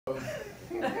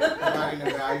providing an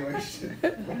evaluation.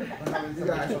 You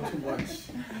guys are too much.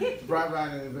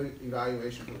 Provide an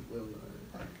evaluation for Willie.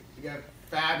 You got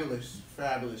fabulous,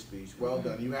 fabulous speech. Well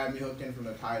done. You had me hooked in from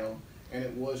the title, and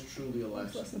it was truly a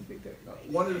lesson.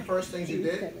 One of the first things you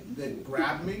did that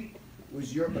grabbed me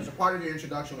was as a part of your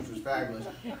introduction, which was fabulous.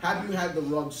 Have you had the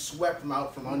rug swept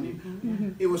out from under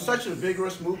you? It was such a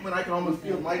vigorous movement, I could almost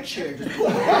feel my chair just pull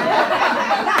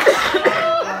back.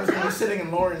 I was going to be sitting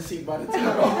in Lauren's seat by the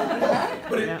time.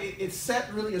 But it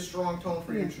set really a strong tone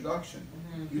for your introduction.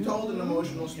 You told an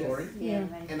emotional story,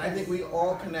 and I think we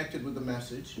all connected with the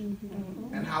message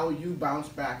and how you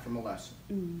bounced back from a lesson.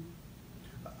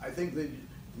 I think that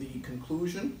the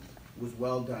conclusion was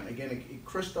well done. Again, it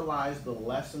crystallized the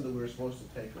lesson that we were supposed to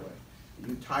take away.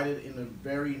 You tied it in a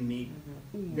very neat,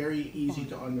 very easy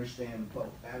to understand bow.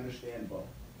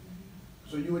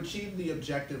 So you achieved the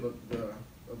objective of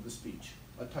the speech,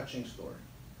 a touching story.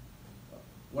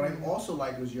 What I also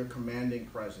liked was your commanding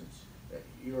presence.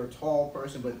 You're a tall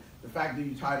person, but the fact that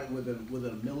you tied it with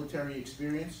a military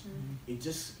experience, it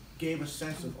just gave a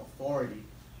sense of authority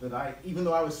that even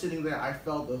though I was sitting there, I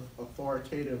felt the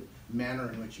authoritative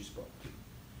manner in which you spoke.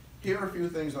 Here are a few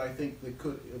things that I think that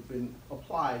could have been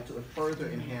applied to further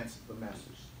enhance the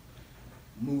message.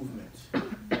 Movement.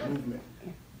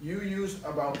 You use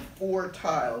about 4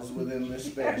 tiles within this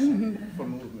space for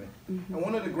movement. And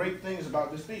one of the great things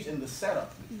about this speech, in the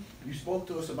setup, you spoke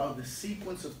to us about the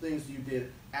sequence of things you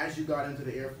did as you got into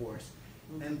the Air Force.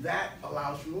 And that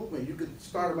allows for movement. You could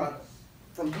start about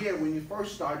from here when you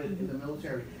first started in the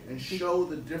military and show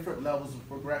the different levels of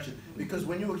progression. Because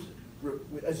when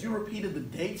as you repeated the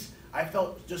dates, I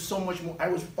felt just so much more. I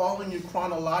was following you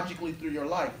chronologically through your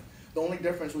life. The only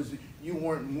difference was you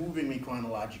weren't moving me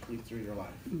chronologically through your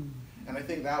life. And I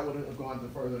think that would have gone to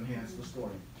further enhance the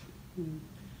story.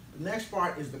 The next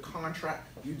part is the contrast.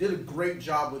 You did a great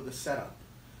job with the setup.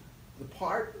 The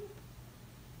part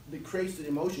that creates the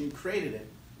emotion, you created it,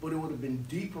 but it would have been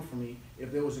deeper for me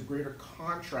if there was a greater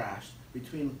contrast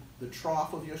between the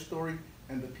trough of your story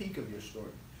and the peak of your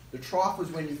story. The trough was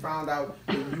when you found out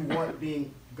that you weren't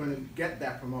going to get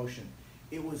that promotion.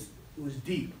 It was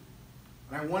deep.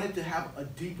 And I wanted to have a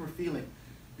deeper feeling.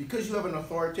 Because you have an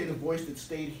authoritative voice that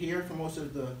stayed here for most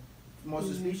of the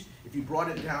speech, if you brought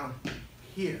it down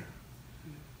here,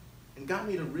 and got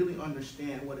me to really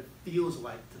understand what it feels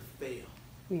like to fail,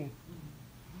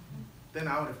 then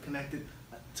I would have connected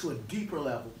to a deeper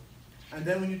level. And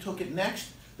then when you took it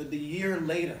next, that the year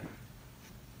later,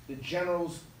 the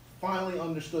generals finally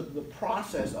understood the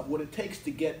process of what it takes to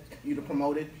get you to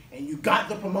promoted, and you got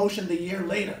the promotion the year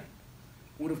later,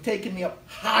 would have taken me up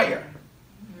higher.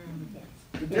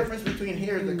 The difference between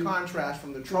here is the contrast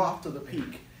from the trough to the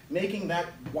peak. Making that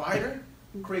wider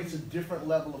creates a different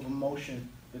level of emotion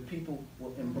that people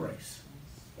will embrace.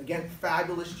 Again,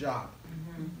 fabulous job.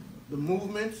 The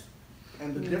movement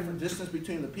and the different distance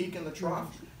between the peak and the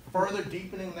trough, further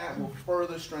deepening that will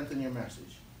further strengthen your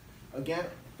message. Again,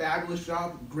 fabulous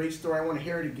job, great story. I want to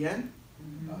hear it again.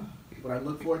 But I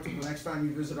look forward to the next time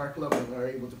you visit our club and we're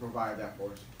able to provide that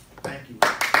for us. Thank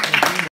you.